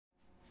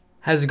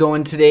How's it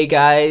going today,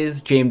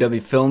 guys?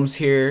 jmwFILMS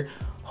here.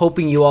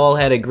 Hoping you all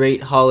had a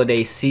great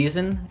holiday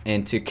season,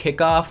 and to kick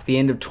off the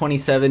end of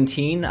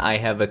 2017, I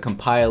have a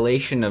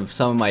compilation of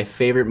some of my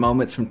favorite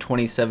moments from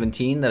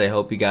 2017 that I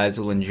hope you guys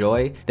will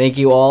enjoy. Thank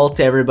you all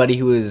to everybody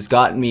who has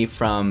gotten me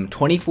from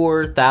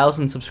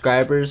 24,000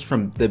 subscribers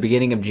from the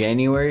beginning of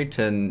January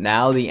to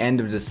now the end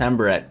of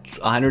December at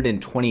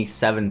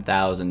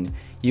 127,000.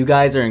 You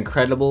guys are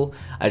incredible.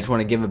 I just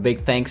want to give a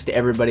big thanks to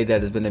everybody that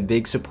has been a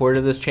big supporter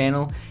of this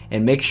channel,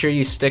 and make sure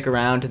you stick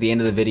around to the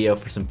end of the video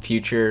for some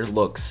future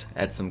looks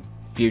at some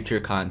future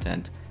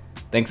content.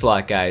 Thanks a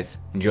lot, guys.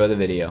 Enjoy the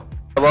video.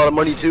 A lot of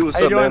money too. What's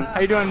up, man?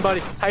 How you doing,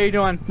 buddy? How you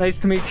doing? Nice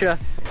to meet you.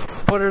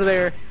 Put her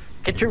there.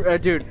 Get your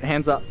dude,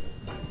 hands up.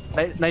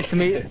 Nice to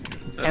meet.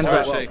 Hands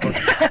up.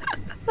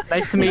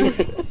 Nice to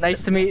meet.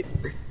 Nice to meet.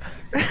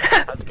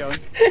 How's it going?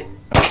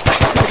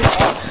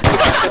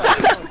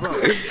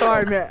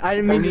 Sorry, man. I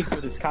didn't mean to.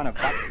 This kind of.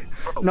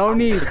 No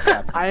need.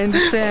 I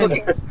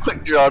understand.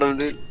 Quick draw on him,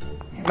 dude.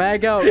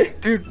 Mag out,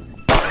 dude.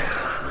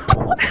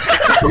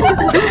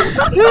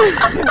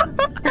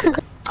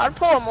 I'd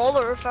pull him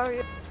over if I were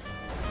you.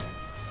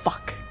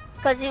 Fuck.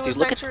 Because he was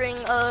mentioning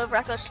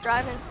reckless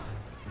driving.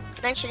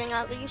 Mentioning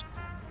at least.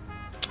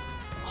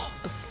 Oh,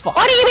 the fuck?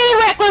 What do you mean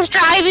reckless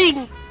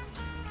driving?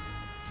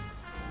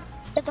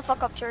 Get the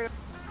fuck up, Cherry.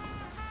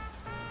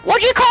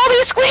 What'd you call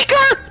me,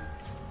 Squeaker?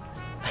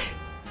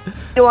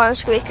 You are a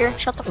squeaker.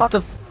 Shut the fuck up. What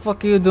the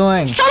fuck are you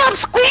doing? Shut up,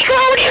 Squeaker!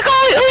 What are you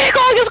calling? Who are you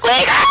calling a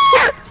squeaker?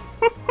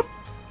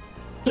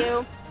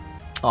 You.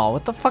 Oh,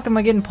 what the fuck am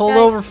I getting pulled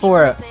over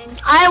for?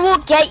 I will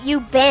get you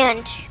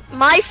banned.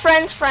 My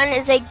friend's friend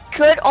is a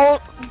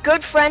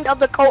good friend of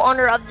the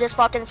co-owner of this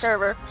fucking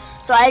server.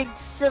 So I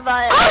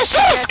survived. I'm so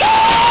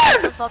scared!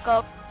 Shut the fuck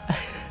up.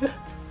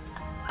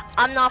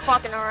 I'm not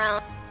fucking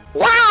around.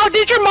 Wow,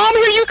 did your mom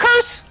hear you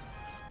curse?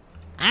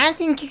 I don't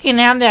think you can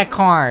have that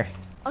car.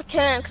 I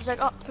can, because I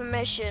got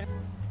permission.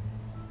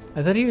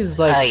 I thought he was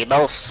like... Hey,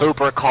 no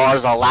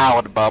supercars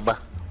allowed, bub.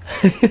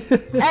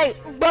 Hey,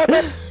 bub,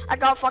 I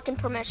got fucking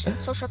permission,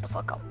 so shut the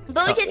fuck up.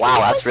 Billy, Wow,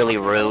 that's really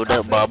rude,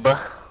 bub.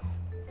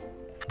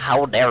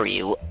 How dare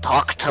you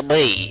talk to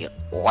me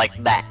like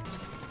that?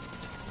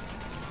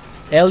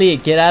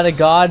 Elliot, get out of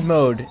God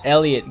mode.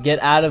 Elliot, get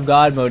out of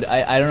God mode.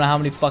 I don't know how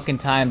many fucking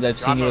times I've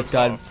seen you with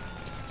God...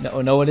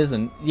 No, it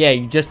isn't. Yeah,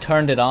 you just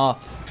turned it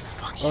off.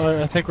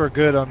 I think we're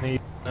good on the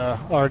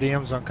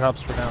RDMs on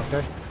cops for now,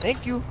 okay?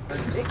 Thank you.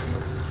 The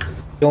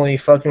only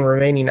fucking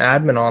remaining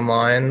admin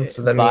online,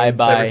 so that means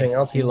everything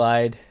else. He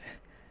lied.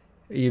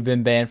 You've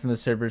been banned from the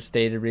server,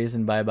 stated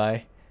reason. Bye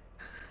bye.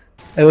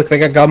 Hey, look, they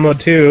got God mode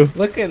too.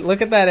 Look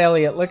at that,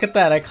 Elliot. Look at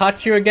that. I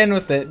caught you again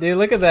with it, dude.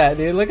 Look at that,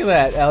 dude. Look at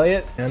that,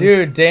 Elliot.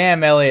 Dude,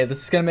 damn, Elliot.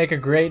 This is gonna make a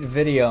great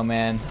video,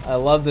 man. I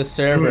love this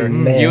server.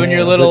 You and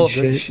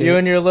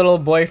your little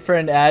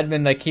boyfriend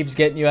admin that keeps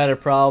getting you out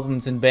of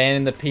problems and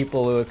banning the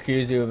people who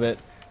accuse you of it.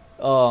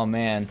 Oh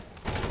man.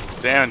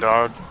 Damn,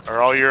 dog.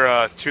 Are all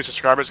your 2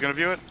 subscribers gonna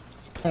view it?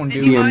 Oh,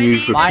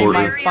 dude. Buy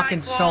my fucking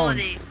stone.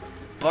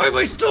 Buy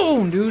my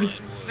stone, dude.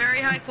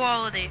 Very high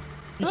quality.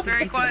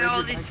 Very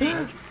quality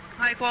seed.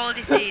 High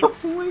quality seed.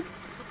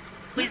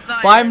 Please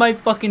buy my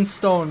fucking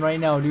stone right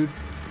now, dude.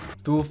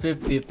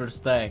 $2.50 per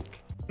stack.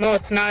 No,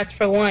 it's not. It's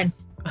for 1.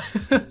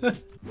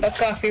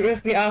 Fuck off. You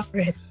ripped me off for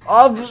it.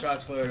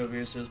 Shots fired over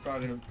here, so it's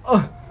probably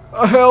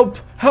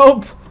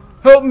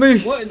help me.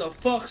 What in the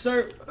fuck,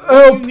 sir? What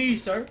Help. do you need,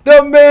 sir?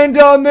 That man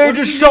down there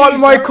just shot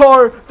my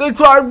car. They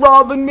tried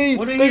robbing me.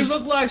 What do you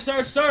look like,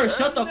 sir? Sir,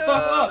 shut the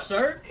fuck up,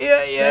 sir.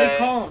 Yeah. Stay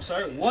calm,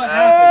 sir. What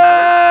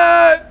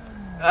happened,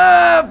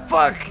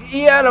 Fuck.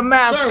 He had a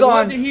mask sir? on. Sir,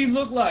 what did he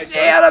look like, sir?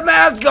 He had a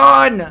mask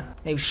on.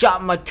 They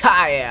shot my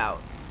tie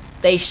out.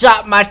 They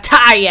shot my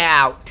tie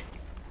out.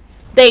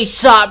 They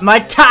shot my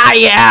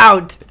tie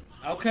out.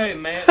 Okay,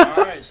 man.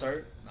 Alright,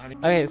 sir.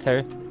 Okay,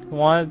 sir.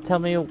 Want to tell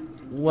me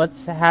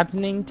what's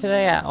happening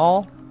today at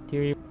all? Do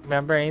you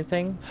remember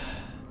anything?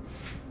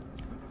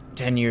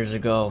 10 years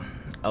ago,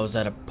 I was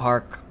at a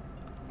park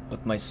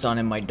with my son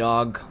and my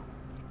dog.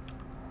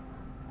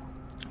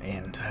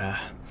 And,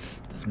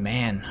 this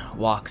man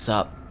walks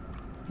up.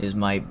 He's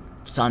my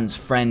son's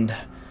friend.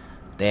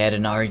 They had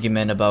an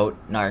argument about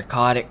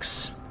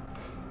narcotics.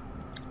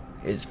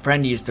 His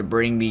friend used to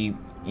bring me,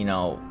 you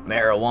know,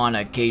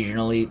 marijuana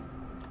occasionally.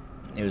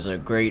 It was a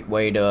great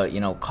way to, you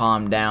know,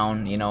 calm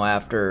down, you know,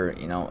 after,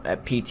 you know,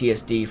 at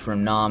PTSD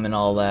from Nam and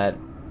all that.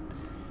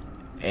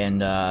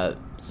 And,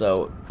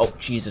 so, oh,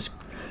 Jesus.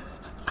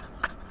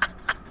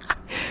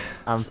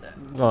 I'm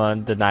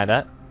going to deny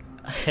that.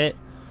 Hit.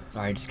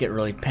 Sorry, I just get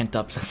really pent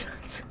up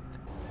sometimes.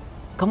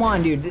 Come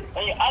on, dude.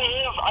 Hey, I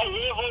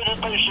have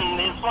a person in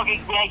this fucking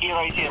baggie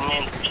right here,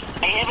 man.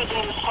 I have it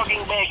in this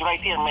fucking bag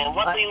right here, man.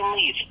 What do you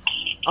need?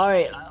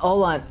 Alright,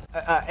 hold on.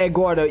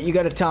 Eduardo, you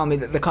gotta tell me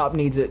that the cop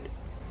needs it.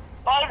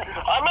 I'm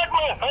at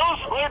my house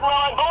right now.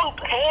 I don't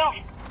have...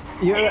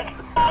 You're... You have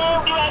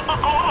to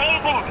go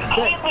hiding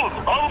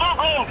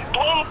underground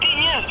 20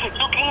 years.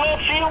 You cannot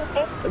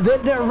feel...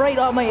 They're right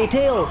on my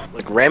tail.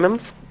 Like, ram him,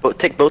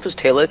 take both his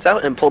taillights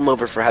out, and pull him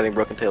over for having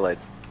broken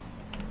taillights.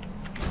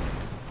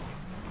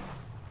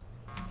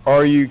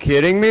 Are you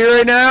kidding me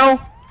right now?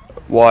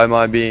 Why am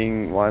I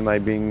being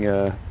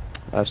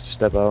asked to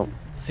step out?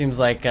 Seems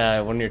like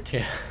when your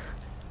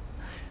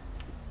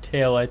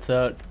tail lights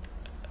out.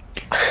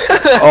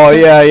 Oh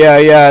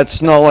yeah.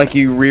 It's not like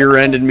you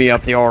rear-ended me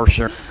up the arse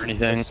or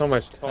anything. There's so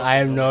much. I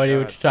have no idea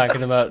what you're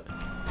talking about.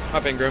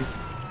 Hop in, Grim.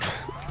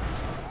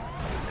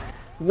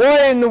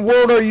 What in the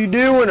world are you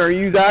doing? Are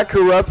you that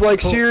corrupt?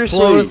 Like seriously?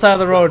 Pull over to the side of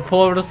the road.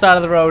 Pull over to the side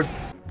of the road.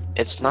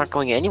 It's not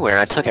going anywhere.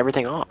 I took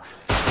everything off.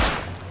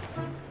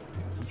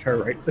 Try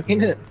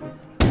right-clicking it.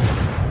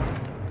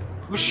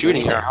 Who's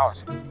shooting our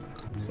house?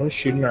 Someone's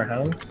shooting our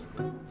house?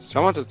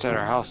 Someone's at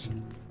our house.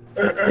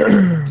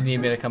 Do you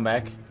need me to come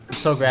back? I'm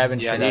still grabbing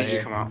Yeah, shit I out need you here.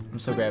 to come out. I'm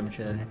still grabbing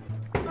shit out here.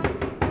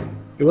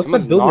 Dude, what's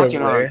Someone's that building knocking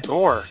over on our there?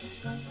 door.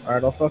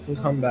 Alright, I'll fucking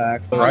come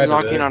back. Someone's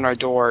knocking on our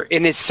door,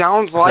 and it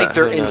sounds like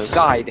they're Who knows?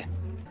 inside.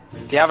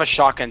 They have a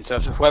shotgun, so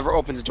if whoever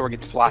opens the door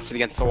gets blasted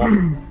against the wall.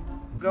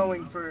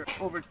 Going for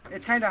over.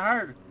 It's kind of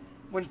hard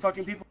when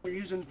fucking people are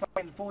using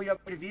fucking fully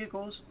upgraded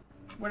vehicles.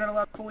 We're not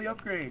allowed to fully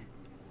upgrade.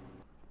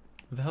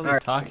 What the hell are you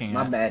talking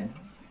My about? bad.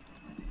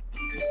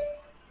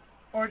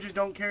 Or just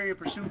don't carry a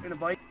pursuit in a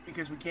bike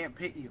because we can't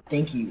pit you.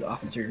 Thank you,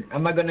 officer.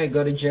 Am I gonna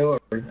go to jail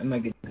or am I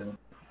good to go?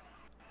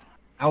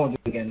 I won't do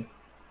it again.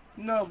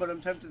 No, but I'm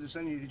tempted to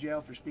send you to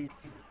jail for speed.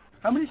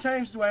 How many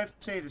times do I have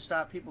to say to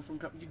stop people from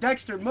coming?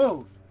 Dexter,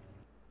 move!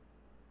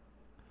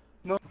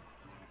 Move.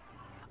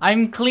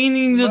 I'm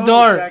cleaning the Move,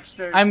 door.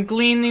 Dexter. I'm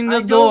cleaning the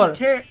I door. don't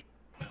care.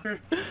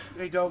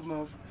 Hey, don't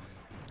move.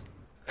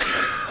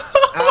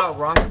 Ow,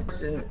 wrong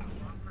person.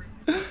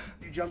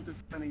 You jumped in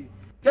front of you.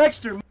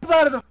 Dexter, move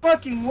out of the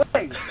fucking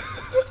way!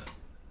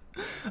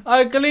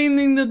 I'm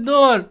cleaning the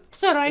door.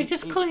 Sir, I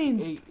just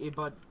cleaned. Hey,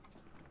 bud.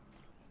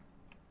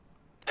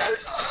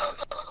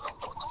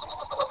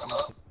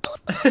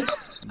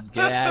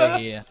 Get out of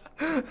here.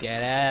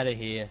 Get out of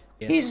here.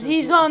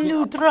 He's on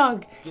new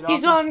drug.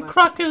 He's on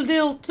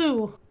crocodile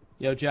too.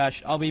 Yo,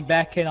 Josh, I'll be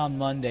back in on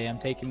Monday. I'm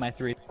taking my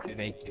 3-day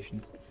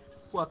vacation.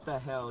 What the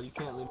hell? You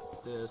can't leave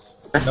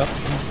this. No.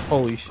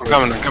 Holy shit.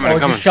 I'm coming.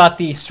 You shot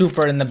the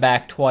super in the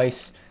back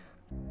twice.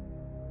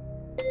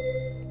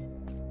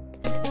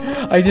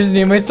 I just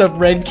named myself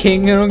Red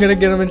King and I'm gonna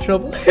get him in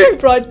trouble. He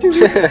brought 2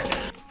 people.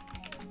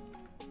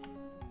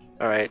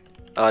 Alright.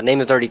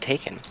 Name is already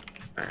taken.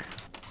 Alright.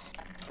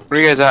 Where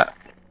are you guys at?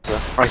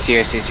 Oh, I see you.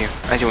 I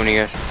see one of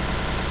you guys.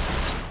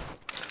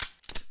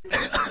 I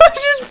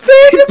just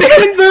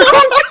banned the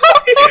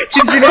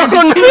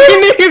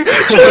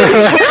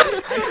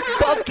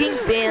Fucking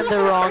banned the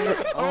wrong.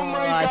 Oh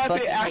my god, I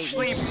fucking hate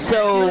you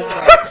so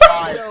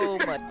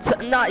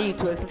much. Not you,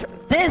 Twist.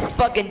 This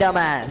fucking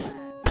dumbass.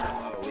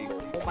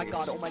 Oh my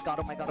god, oh my god,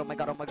 oh my god, oh my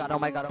god, oh my god, oh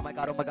my god, oh my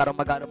god, oh my god, oh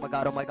my god, oh my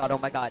god, oh my god, oh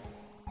my god.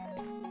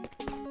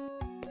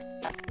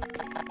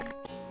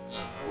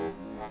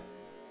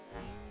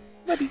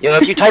 Yo,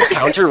 if you type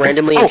counter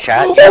randomly in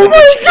chat, Oh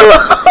my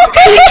god!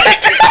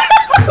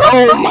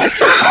 Oh my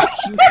god!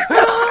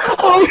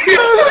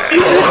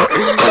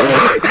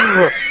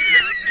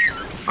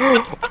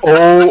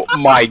 Oh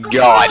my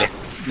god!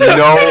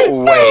 No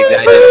way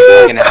that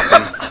is gonna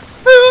happen.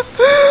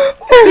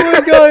 Oh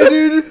my god,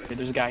 dude!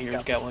 There's a guy here.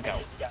 Look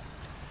out!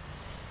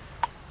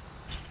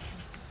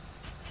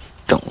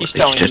 He's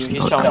telling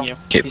you.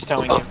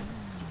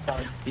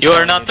 You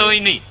are not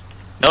telling me.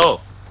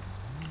 No.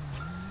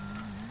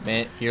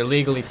 Man, you're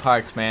legally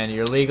parked, man.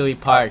 You're legally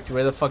parked.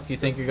 Where the fuck do you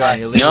think you're going?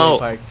 You're legally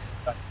parked.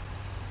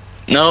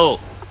 No.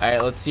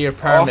 Alright, let's see your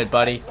permit,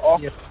 buddy.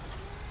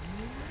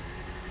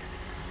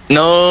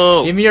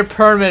 No. Give me your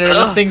permit or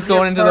this thing's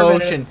going into the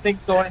ocean.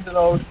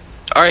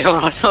 Alright,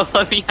 hold on.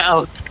 Let me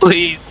out,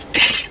 please.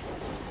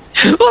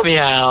 Let me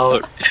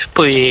out,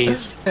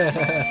 please.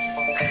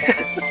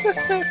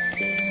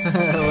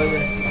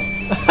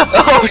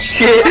 Oh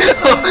shit!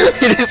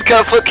 He just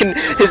got fucking.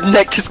 His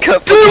neck just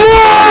got.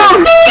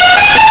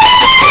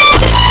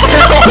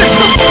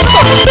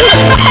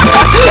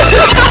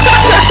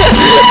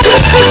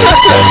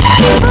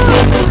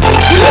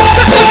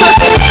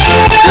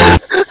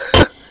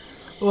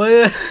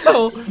 What the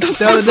hell?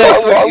 What's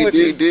wrong with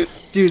you, dude?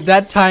 Dude,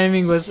 that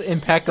timing was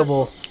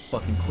impeccable.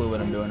 Fucking clue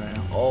what I'm doing right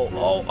now. Oh,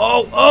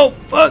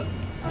 fuck!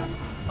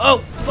 Oh,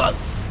 fuck!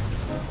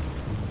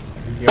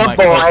 You're my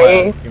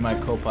co-pilot. You're my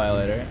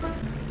co-pilot, right?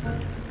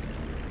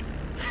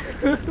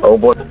 Oh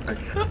boy.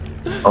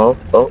 Oh.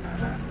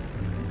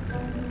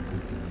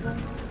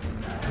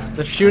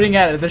 They're shooting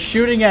at us. They're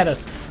shooting at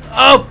us.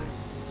 Oh!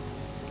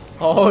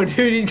 Oh,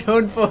 dude, he's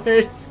going for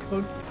it.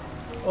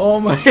 Oh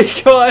my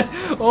god.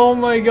 Oh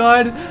my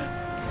god.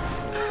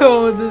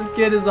 Oh, this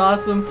kid is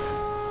awesome.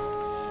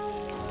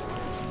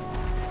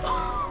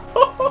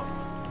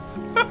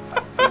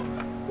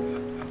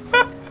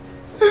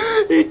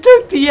 He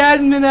took the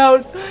admin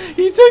out.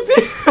 He took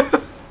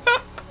the.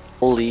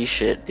 Holy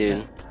shit,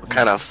 dude. What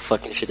kind of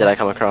fucking shit did I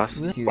come across?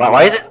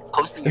 Why is it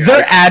posting your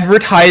They're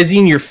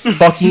advertising your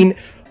fucking.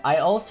 I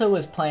also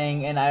was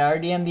playing and I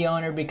RDM'd the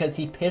owner because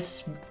he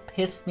pissed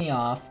me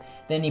off.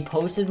 Then he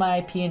posted my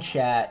IP in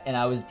chat and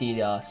I was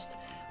DDoSed.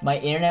 My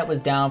internet was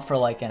down for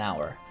like an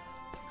hour.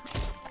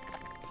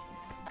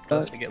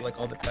 To get like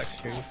all the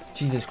textures.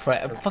 Jesus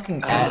Christ!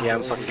 Fucking yeah,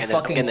 I'm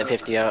getting the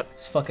 50 out.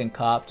 This fucking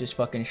cop just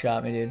fucking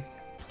shot me, dude.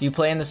 Do you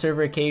play in the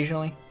server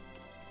occasionally?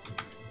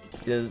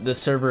 The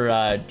server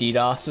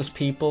DDoSes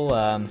people.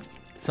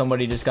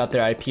 Somebody just got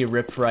their IP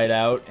ripped right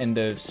out and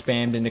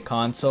spammed into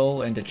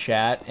console, into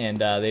chat, and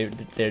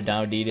they're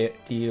now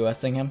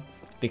DDoSing him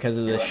because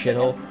of this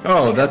shithole.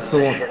 Oh, that's the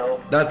one.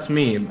 That's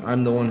me.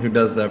 I'm the one who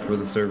does that for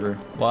the server.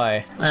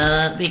 Why?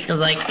 Because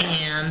I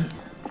can.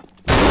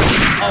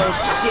 Oh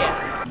shit!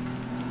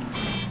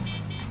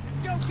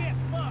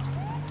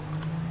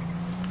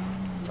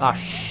 Ah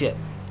shit.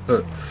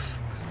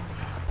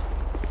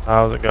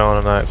 How's it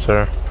going tonight,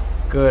 sir?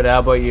 Good. How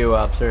about you,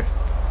 officer?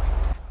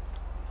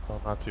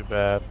 Well, not too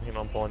bad. You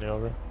know I'm pulling you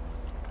over.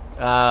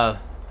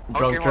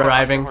 Drunk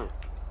driving.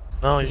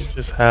 No, you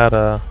just had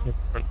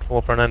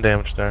full front end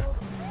damage there.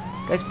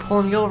 Guy's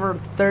pulling me over a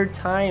third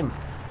time.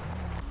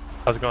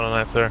 How's it going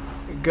tonight, sir?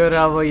 Good.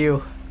 How about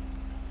you?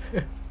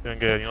 Doing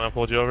good. You know I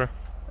pulled you over?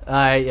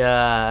 I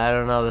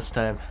don't know this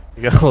time.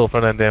 You got a little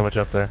front end damage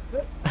up there.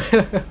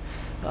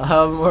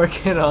 I'm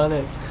working on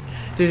it.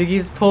 Dude, he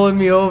keeps pulling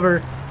me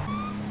over.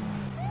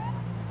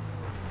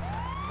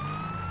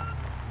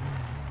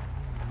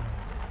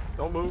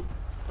 Don't move.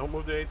 Don't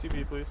move the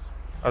ATV, please.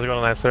 How's it going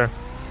tonight, sir?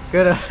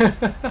 Good.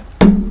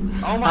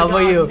 Oh my How about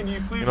you? Can you,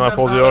 please You know I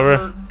pulled you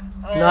over?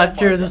 Not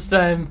sure this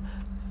time.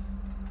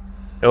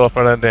 A little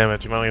front end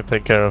damage. You might want to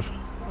take care of.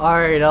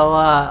 Alright,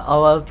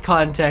 I'll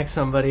contact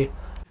somebody.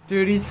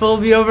 Dude, he's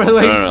pulled me over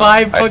like No,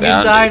 5 fucking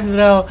times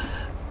now.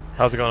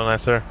 How's it going tonight,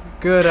 sir?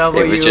 Good, how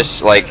about It was you?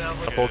 just like,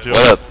 what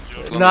up?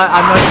 I'm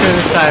not sure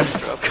this time.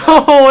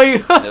 Oh my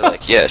god! They're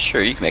like, yeah,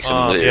 sure, you can make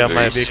some yeah,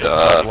 my deliveries. vehicle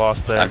got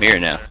lost there. I'm here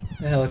now.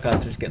 The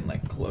helicopter's getting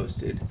like close,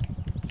 dude.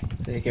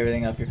 Take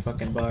everything off your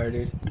fucking bar,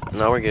 dude.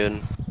 No, we're good.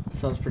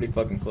 Sounds pretty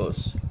fucking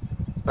close.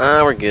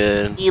 We're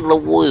good. Eat the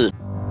wood.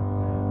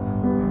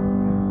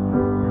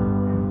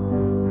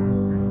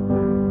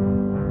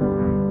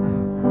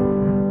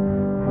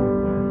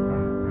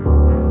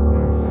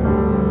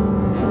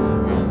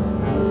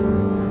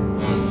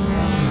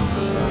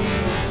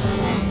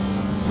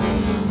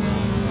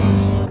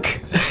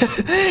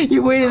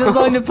 You waited this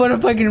long to put a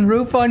fucking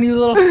roof on, you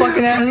little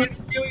fucking ass.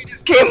 You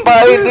just came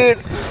by, dude.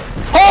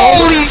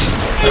 Holy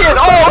shit!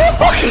 Oh,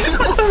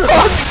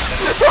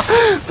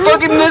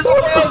 fucking missed me.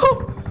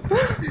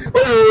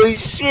 Holy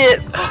shit!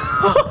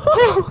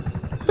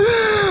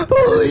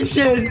 Holy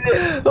shit!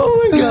 Oh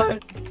my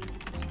god!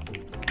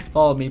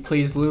 Follow me,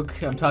 please, Luke.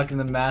 I'm talking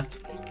to the math.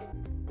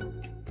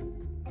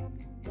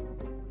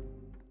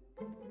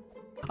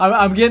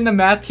 I'm getting the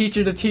math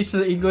teacher to teach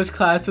the English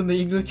class when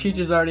the English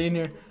teacher's already in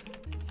here.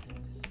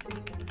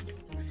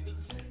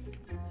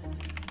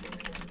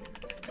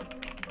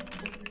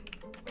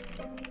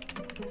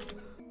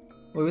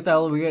 Wait, what the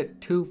hell? We got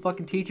 2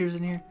 fucking teachers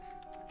in here.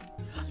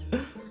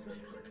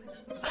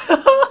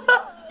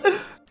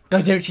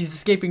 God damn it, she's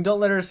escaping. Don't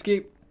let her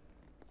escape.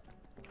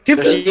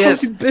 There she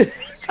is.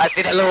 I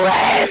see that little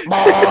ass, boy.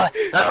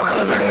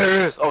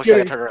 Oh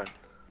shit, I turned around.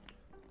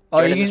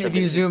 Oh, you can, if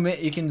you zoom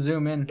in, you can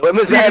zoom in. The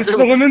women's bathroom.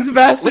 The women's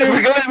bathroom.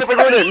 We're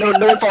going in.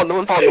 No one fall. No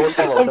one fall.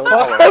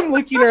 I'm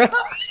looking around.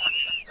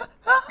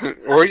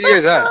 Where are you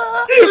guys at?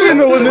 In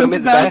the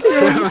women's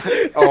bathroom.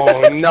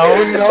 Oh, no.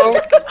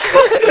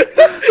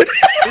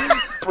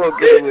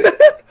 Broke it.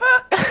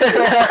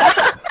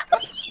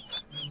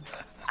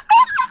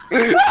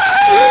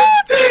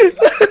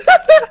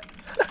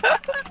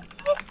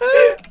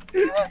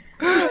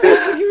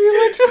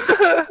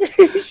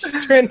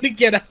 She's trying to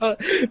get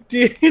out,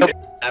 dude.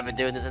 I've been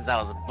doing this since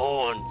I was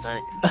born, son.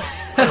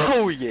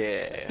 Oh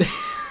yeah.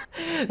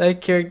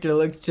 That character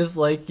looks just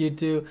like you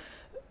too.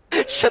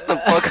 Shut the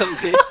fuck up,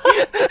 bitch.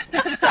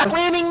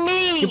 Blaming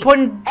me. You're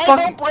putting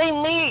don't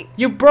blame me.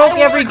 You broke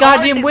every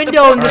goddamn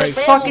window in this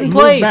fucking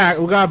place. Back.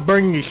 We gotta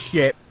burn this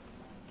shit.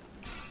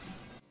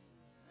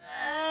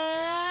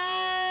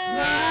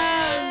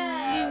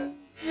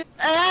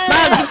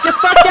 Mom, get the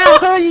fuck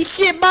out! Holy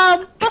shit,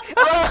 Mom!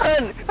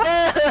 Run!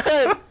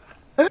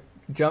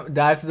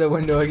 Dive through the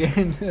window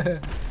again.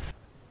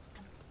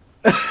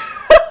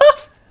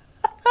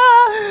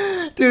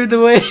 Dude,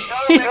 the way.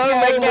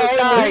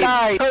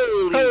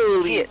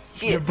 Holy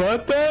shit! You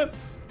bought that?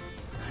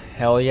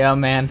 Hell yeah,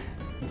 man.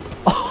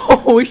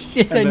 Oh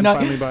shit! And then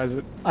finally buys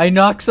it. I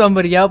knocked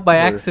somebody out by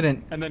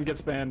accident. And then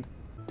gets banned.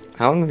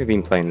 How long have you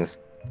been playing this?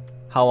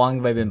 How long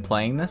have I been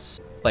playing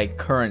this? Like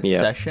current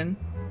session?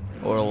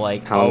 Or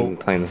like how long have you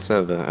been playing the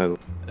server?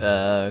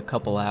 A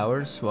couple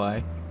hours.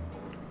 Why?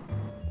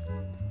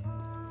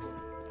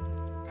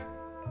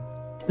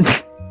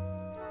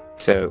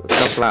 So a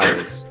couple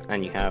hours,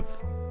 and you have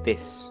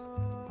this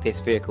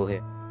vehicle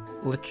here.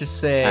 Let's just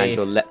say. And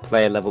you're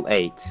player level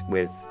 8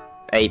 with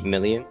 8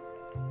 million.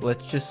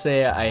 Let's just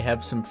say I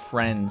have some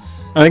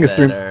friends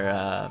that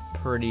are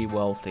pretty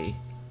wealthy.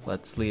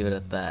 Let's leave it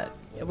at that.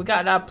 Yeah, we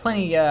got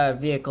plenty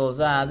vehicles.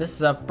 This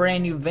is a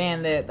brand new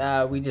van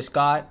that we just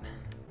got.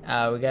 We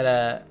got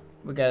a.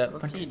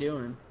 What's he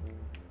doing?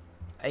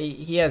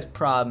 He has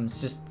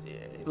problems. Just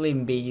leave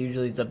him be.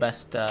 Usually is the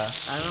best. I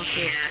don't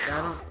feel.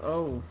 I don't.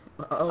 Oh.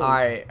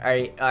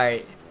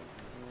 Alright.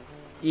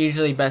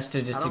 Usually best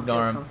to just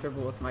ignore him. I don't feel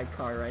comfortable with my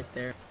car right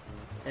there,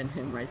 and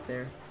him right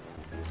there.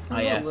 Oh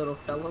yeah. Hello, little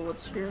fella.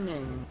 What's your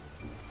name?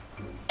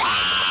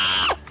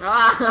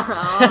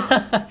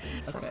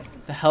 Okay.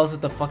 The hell's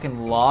with the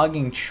fucking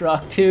logging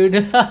truck, dude?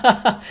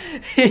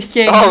 He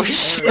can't. Oh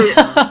shit!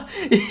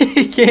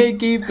 He can't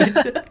keep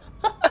it.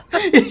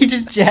 He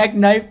just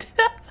jackknifed.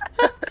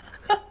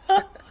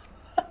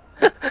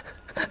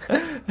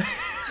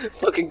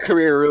 Fucking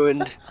career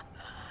ruined.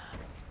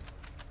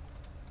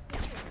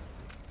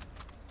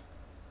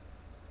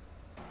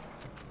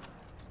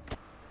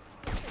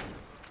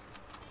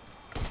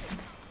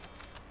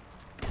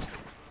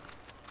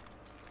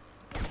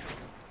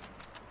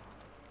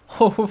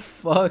 Oh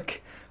fuck.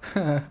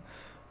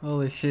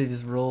 Holy shit,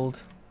 just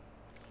rolled.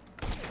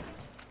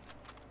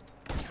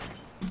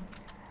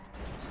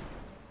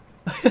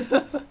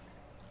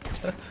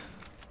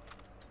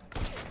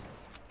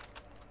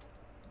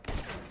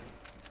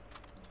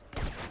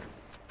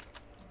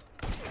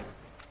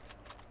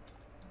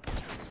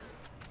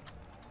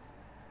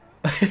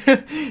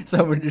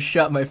 Someone just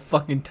shot my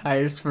fucking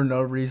tires for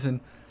no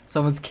reason.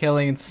 Someone's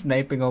killing and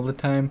sniping all the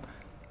time.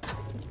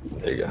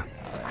 There you go.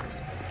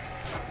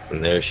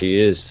 And there she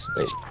is.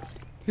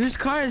 Whose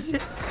car is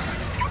it?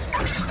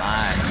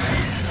 Nice.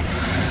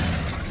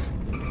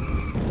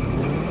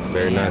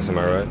 Very nice, am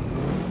I right?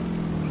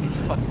 He's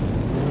fucking.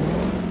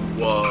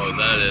 Whoa,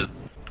 that is.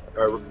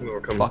 Alright,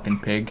 we're coming. Fucking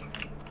pig.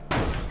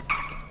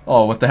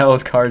 Oh, what the hell?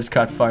 His car just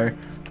caught fire.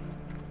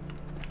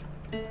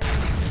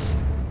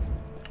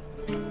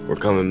 We're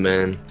coming,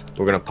 man.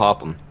 We're gonna pop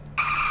them.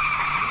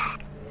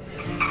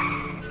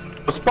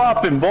 What's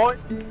poppin', boy?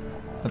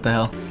 What the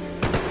hell?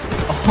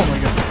 Oh my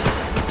god.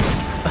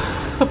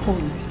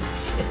 Holy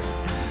shit.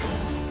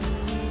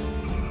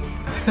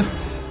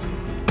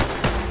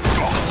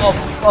 Oh,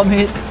 I'm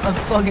hit. I'm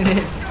fucking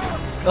hit.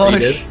 Oh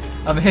shit.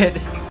 I'm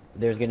hit.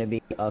 There's gonna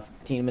be a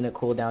 15-minute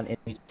cooldown in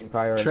between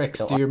prior.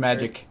 Tricks, do your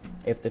magic.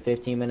 If the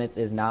 15 minutes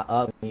is not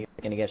up, you're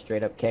gonna get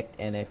straight up kicked.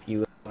 And if you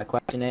want to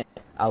question it,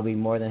 I'll be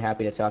more than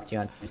happy to talk to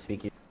you on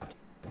TeamSpeak.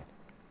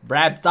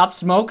 Brad, stop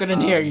smoking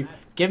in here. You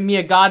give me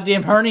a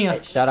goddamn hernia.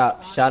 Hey, shut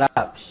up. Shut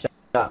up. Shut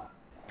up.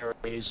 Or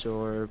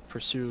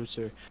pursuits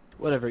or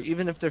whatever.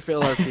 Even if they're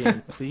fail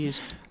RPM,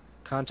 please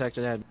contact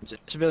an admin.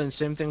 Civilian,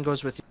 same thing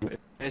goes with you. If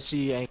I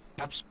see any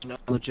absolute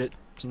legit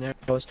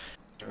scenarios.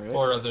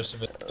 Or other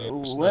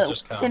civilians.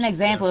 What's an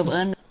example of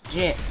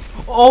unlegit?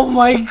 Oh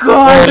my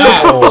god!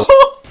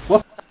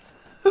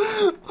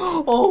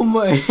 Oh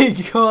my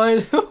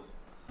god!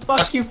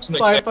 Fuck you,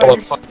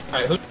 firefighters!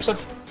 Alright, who said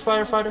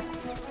firefighter?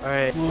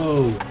 Alright.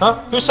 Whoa.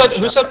 Huh? Who said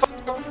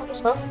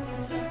firefighters? Huh?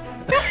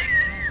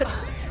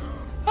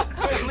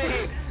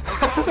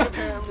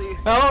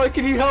 Oh,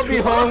 can you help me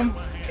home?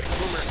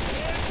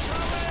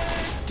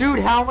 Dude,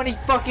 how many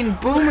fucking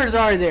boomers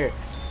are there?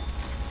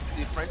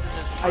 Dude, Francis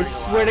is I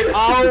swear to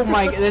oh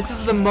my, this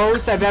is the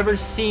most I've ever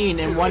seen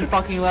in one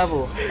fucking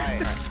level.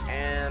 Alright,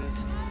 and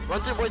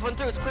run through, boys, run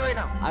through. It's clear right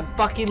now. I'm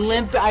fucking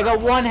limp. I got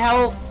 1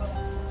 health.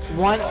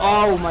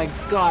 Oh my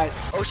god.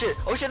 Oh shit,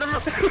 no.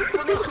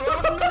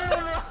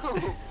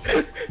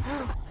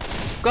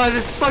 God,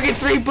 there's fucking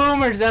 3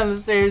 boomers down the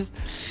stairs.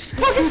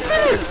 Fucking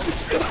stairs!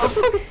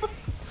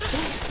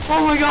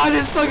 Oh my god,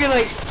 there's fucking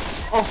like,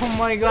 oh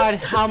my god,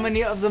 how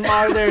many of them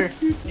are there?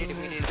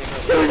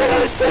 There's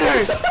another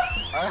spinner!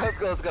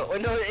 Alright, let's go.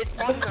 Wait, no, it's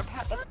not in our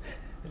path. That's...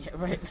 Yeah,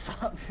 right,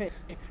 stop it.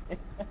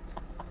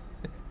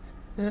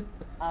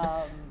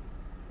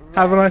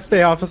 Have a nice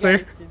day,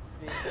 officer.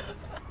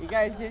 You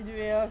guys seem to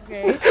be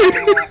okay.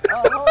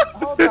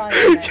 Hold on a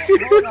minute.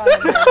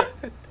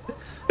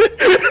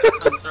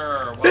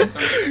 Sir,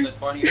 welcome to the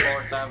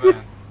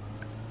 24/7.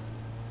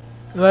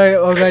 Right,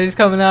 oh god, he's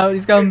coming out.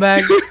 He's coming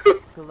back.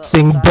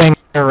 Sing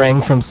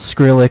Bangarang from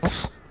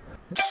Skrillex.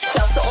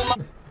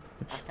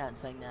 I can't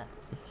sing that.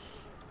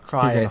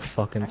 Cry You're it. gonna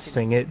fucking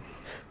sing it.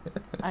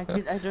 I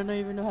don't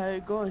even know how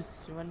it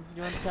goes. You want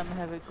to tell me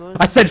how it goes?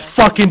 I said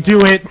fucking do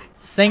it!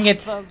 Sing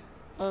it! Of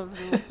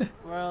the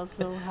world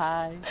so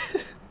high,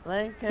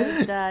 like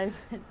a diamond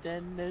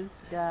in the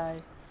sky.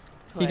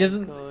 He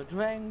doesn't.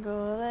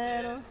 Twinkle,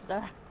 little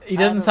star. He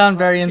doesn't sound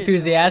very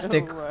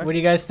enthusiastic. What do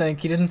you guys think?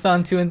 He doesn't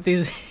sound too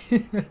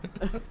enthusiastic.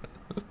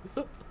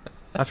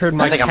 I've heard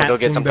my I think I'm cat gonna go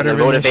get sing something better to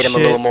than motivate this him a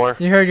little shit. more.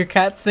 You heard your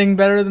cat sing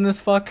better than this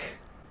fuck?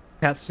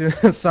 Cat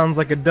sounds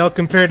like Adele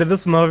compared to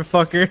this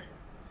motherfucker.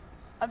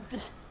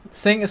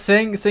 Sing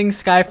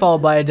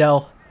Skyfall by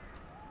Adele.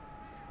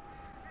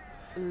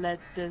 Let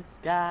the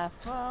sky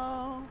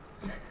fall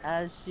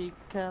as she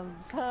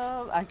comes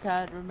home. I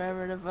can't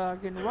remember the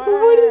fucking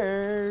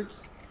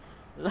words.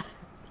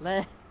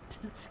 Let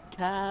the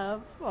sky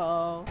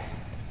fall.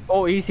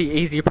 Oh,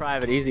 easy,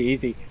 private,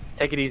 easy.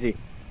 Take it easy.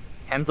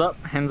 Hands up,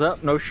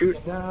 no shoot.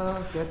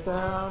 Get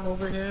down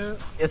over here.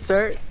 Yes,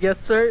 sir.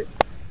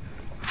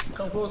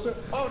 Come closer.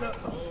 Oh no.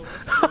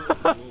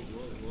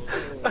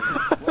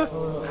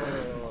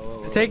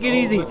 Take it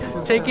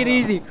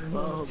easy.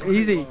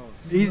 Easy.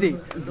 Easy.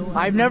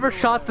 I've never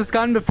shot this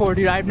gun before,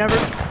 dude. I've never.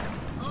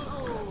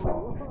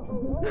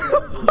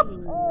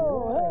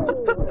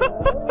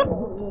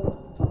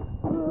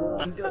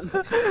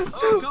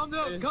 Oh, calm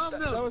down, calm down.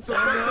 That was some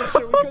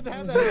shit. We couldn't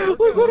have that.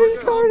 We're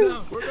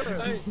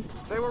good. Hey,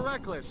 they were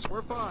reckless.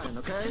 We're fine,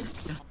 okay?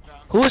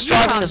 Who's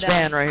driving this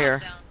van right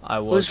here? I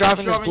was. Who's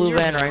driving this blue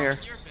van right here?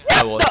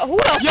 I was. Who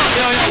the fuck do you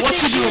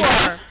think you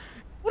are?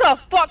 Who the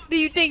fuck do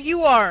you think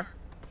you are?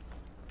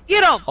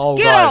 Get him! Oh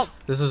Get god, him!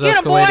 this is Get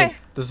him, escalating. boy!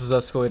 This is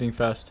escalating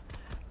fast.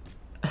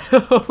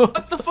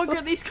 What the fuck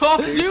are these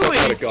cops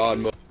doing?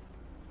 God,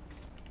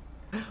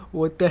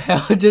 What the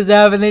hell just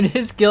happened? They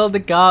just killed the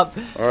cop.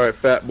 Alright,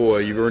 fat boy,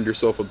 you've earned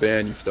yourself a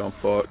ban, you dumb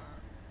fuck.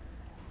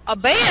 A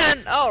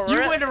ban? Oh, You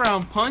really? went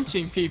around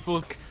punching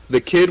people.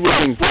 The kid was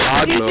in Who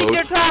God do you think mode.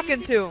 you're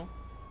talking to?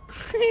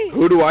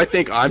 Who do I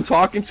think I'm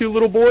talking to,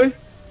 little boy?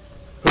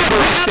 Who do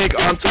you think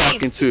I'm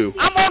talking to?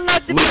 I'm old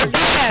enough to be your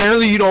dad.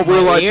 Apparently you don't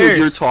realize who ears.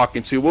 you're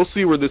talking to. We'll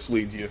see where this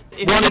leads you.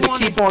 If Wanted you to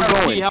want keep good on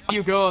RP, going. how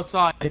you go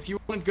outside? If you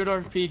want good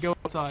RP, go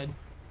outside.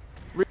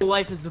 Real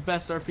life is the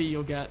best RP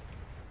you'll get.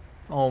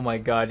 Oh my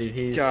god, dude,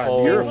 he's. God,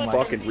 oh you're a my-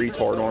 fucking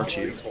retard, aren't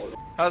you?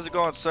 How's it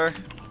going, sir?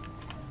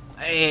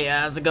 Hey,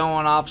 how's it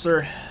going,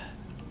 officer?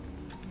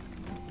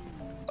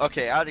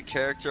 Okay, out of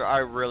character, I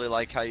really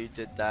like how you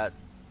did that.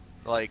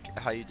 Like,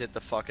 how you did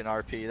the fucking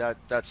RP.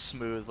 That's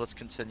smooth. Let's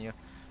continue.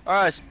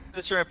 Alright, so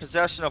that you're in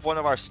possession of one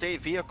of our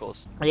state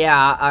vehicles.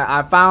 Yeah,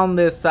 I found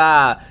this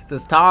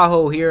this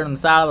Tahoe here on the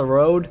side of the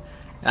road,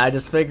 and I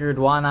just figured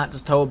why not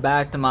just tow it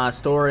back to my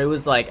store. It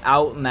was like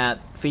out in that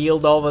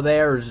field over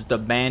there, it was just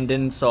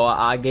abandoned, so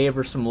I gave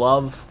her some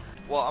love.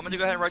 Well, I'm gonna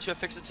go ahead and write you a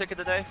fix-it ticket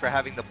today for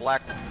having the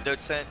black window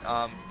tint.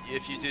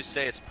 If you do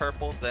say it's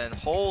purple, then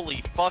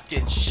holy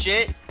fucking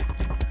shit.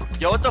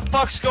 Yo, what the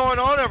fuck's going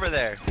on over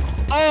there?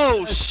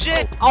 Oh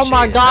shit! Oh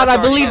my Shit, god, I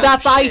our believe own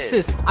that's shit.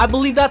 ISIS. I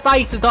believe that's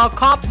ISIS, dog.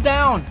 Cops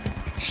down.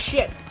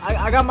 Shit,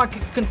 I got my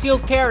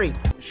concealed carry.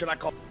 Should I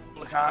call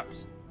the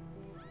cops?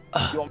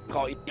 You want me to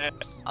call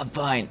EMS? I'm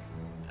fine.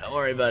 Don't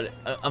worry about it.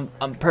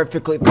 I'm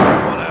perfectly.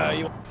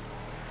 You...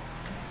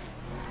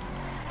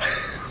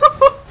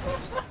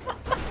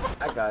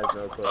 That guy's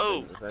no close.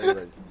 Oh.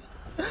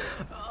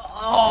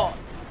 Oh.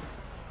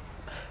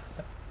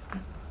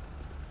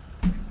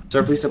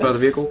 Sir, please step out of the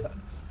vehicle.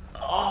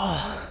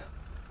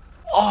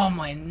 Oh,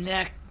 my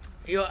neck.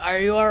 Are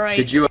you alright?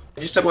 Could you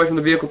step away from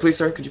the vehicle, please,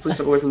 sir? Could you please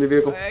step away from the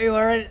vehicle? Are you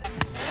alright?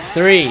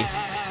 3,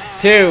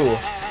 2,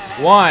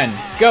 1,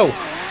 go!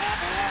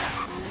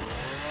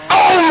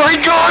 Oh my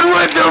god,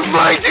 what the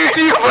fuck dude,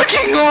 you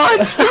fucking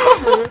want?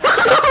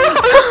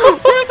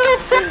 What the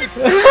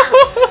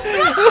fuck?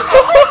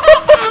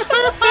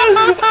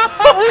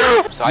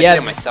 So I did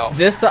it myself.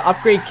 This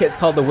upgrade kit's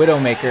called the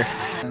Widowmaker.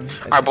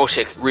 Alright,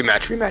 bullshit.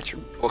 Rematch.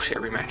 Bullshit,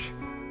 rematch.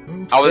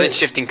 I wasn't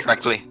shifting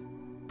correctly.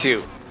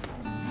 2,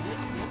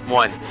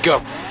 1,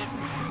 go.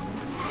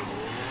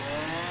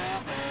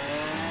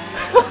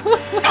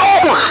 Oh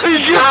my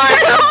god!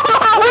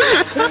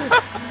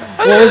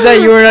 What was that?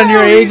 You were on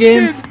your A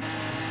game?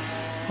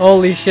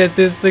 Holy shit,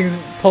 this thing's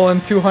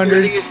pulling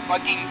 200. This thing is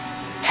fucking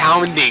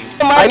pounding.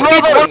 My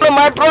brother, one of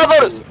my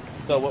brothers!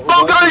 So what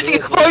we're going to do is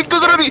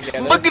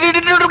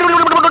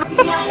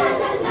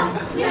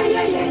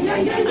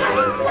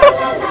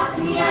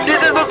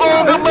This is the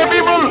song of my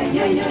people!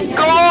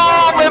 Go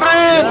on, my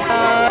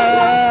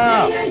friend!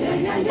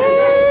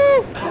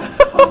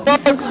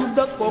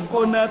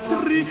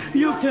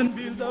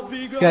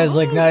 This guy's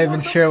like not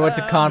even sure what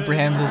to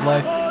comprehend his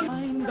life.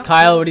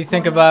 Kyle, what do you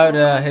think about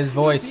his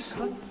voice?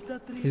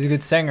 He's a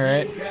good singer,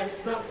 right?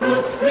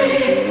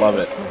 Love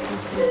it.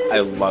 I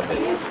love it.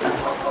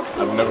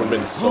 I've never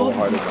been so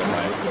hard in my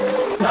life.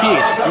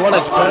 Peace, you want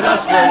to join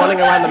us? We're running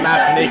around the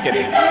map naked.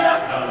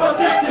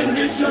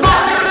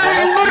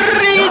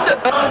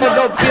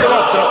 Don't beat him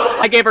up, though.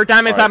 I gave her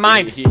diamonds on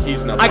mine.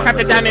 He's not I cracked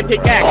a diamond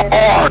pickaxe.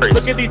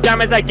 Look at these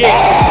diamonds I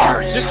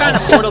get. Just kind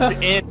of portals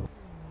in.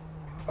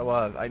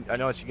 Well, I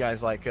noticed you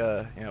guys like you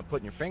know,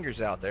 putting your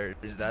fingers out there.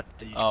 Is that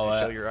to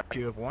show your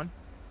IQ of 1?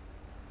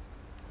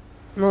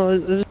 No,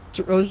 I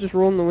was just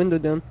rolling the window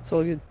down. It's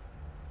all good.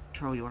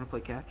 Charlie, you want to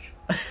play catch?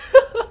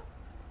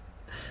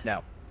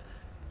 No.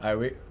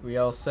 Alright, we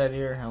all set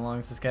here? How long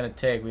is this gonna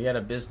take? We got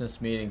a business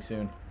meeting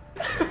soon.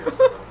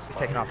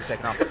 Taking off,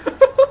 taking off.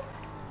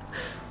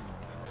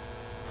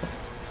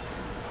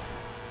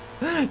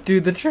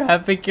 Dude, the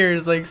traffic here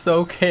is like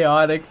so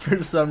chaotic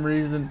for some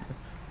reason.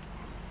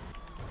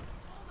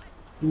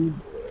 The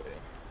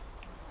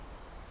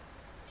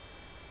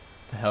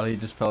hell, he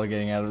just fell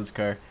getting out of his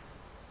car.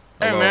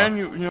 Hey Hello. man,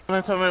 you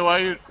wanna tell me why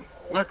you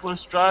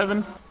reckless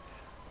driving?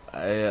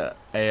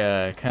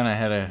 I kind of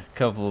had a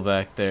couple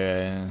back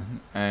there,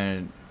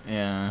 and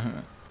yeah,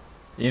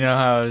 you know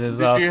how it is.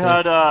 Did you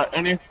had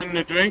anything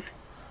to drink?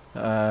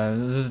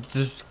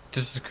 Just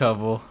a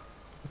couple.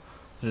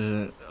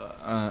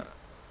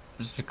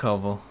 Just a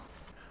couple.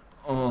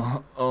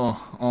 Oh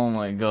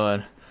my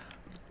god.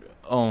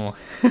 Oh.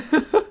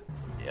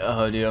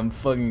 Oh, dude, I'm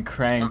fucking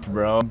cranked,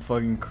 bro. I'm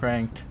fucking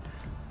cranked.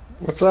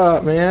 What's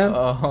up, man?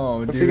 Oh,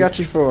 What's dude. he got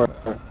you for?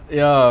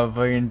 Yo,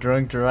 fucking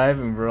drunk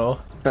driving, bro.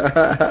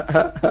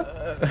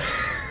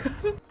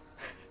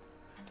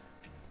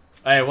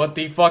 Hey, what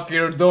the fuck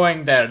you're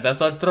doing there?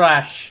 That's our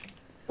trash.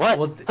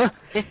 What?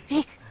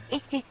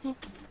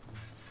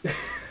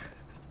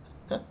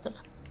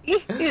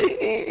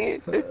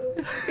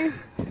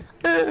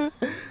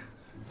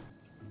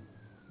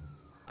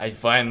 I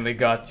finally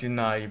got you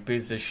now, you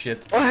piece of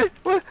shit.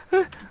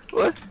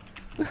 What?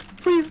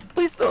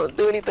 Please don't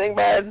do anything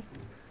bad.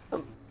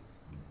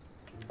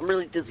 I'm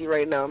really dizzy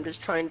right now. I'm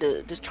just trying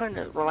to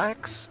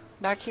relax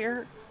back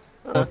here.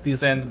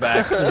 Stand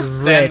back.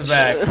 Stand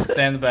back.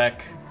 Stand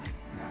back.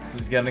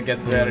 This is gonna get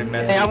very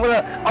messy. Hey,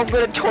 I'm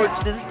gonna torch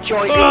this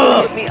joint.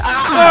 It hit me.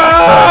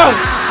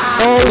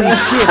 Holy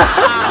shit!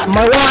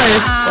 My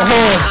wife!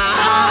 Oh.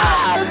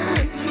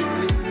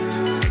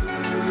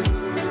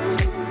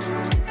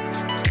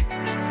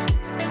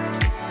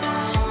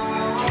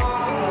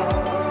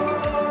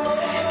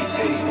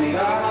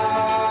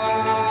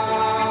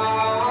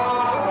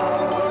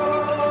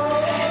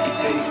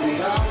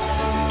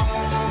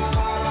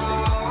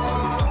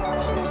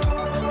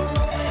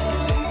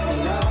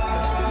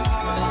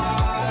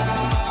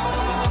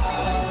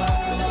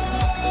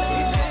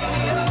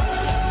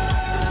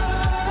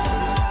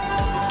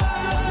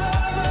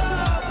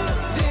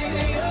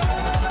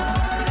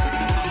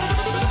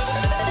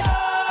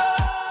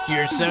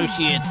 Your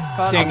associates.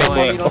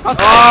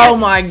 Oh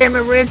my! Damn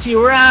it, Richie,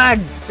 run!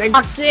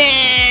 Fuck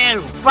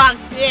you! Fuck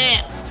you!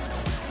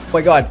 Oh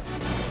my god.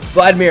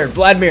 Vladimir.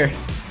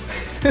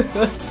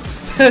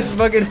 That's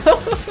fucking.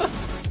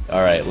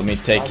 Alright, let me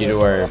take you to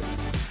our.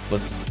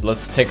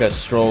 Let's take a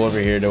stroll over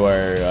here to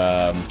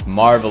our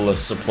marvelous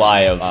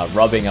supply of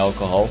rubbing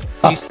alcohol.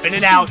 You spit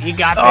it out, you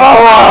got this.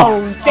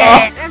 Oh!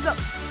 Damn!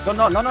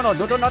 No,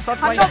 do not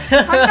touch my...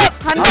 Hands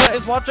Anna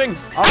is watching!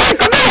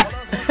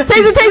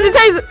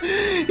 Taser!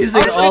 He's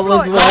like, all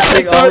is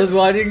watching, all is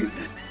watching.